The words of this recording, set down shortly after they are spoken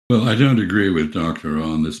Well, I don't agree with Dr.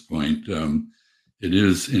 on this point. It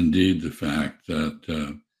is indeed the fact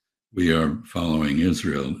that we are following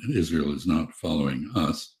Israel. Israel is not following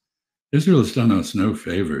us. Israel has done us no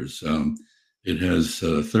favors. It has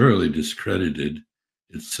thoroughly discredited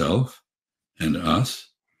itself and us.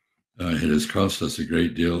 It has cost us a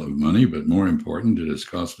great deal of money, but more important, it has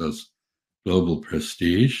cost us global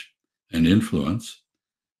prestige and influence.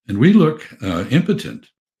 And we look impotent.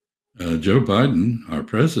 Joe Biden, our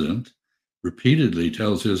president, repeatedly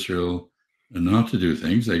tells Israel not to do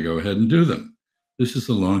things. They go ahead and do them. This is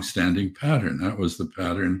a long-standing pattern. That was the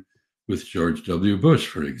pattern with George W. Bush,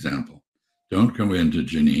 for example. Don't go into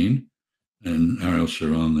Jenin, and Ariel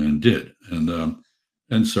Sharon then did,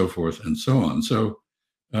 and so forth and so on. So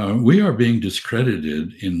we are being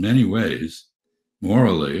discredited in many ways,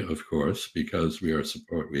 morally, of course, because we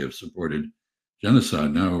have supported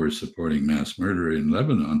genocide. Now we're supporting mass murder in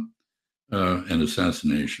Lebanon and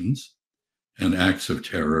assassinations and acts of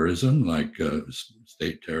terrorism, like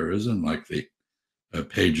state terrorism, like the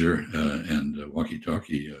pager and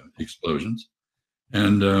walkie-talkie explosions.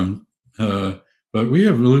 And but we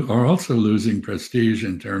are also losing prestige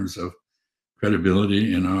in terms of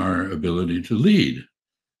credibility in our ability to lead.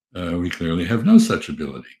 We clearly have no such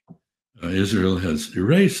ability. Israel has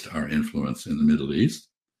erased our influence in the Middle East.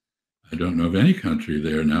 I don't know of any country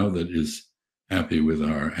there now that is happy with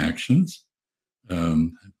our actions.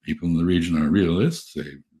 People in the region are realists.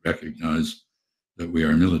 They recognize that we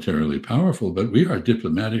are militarily powerful, but we are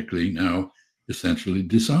diplomatically now essentially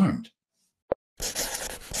disarmed.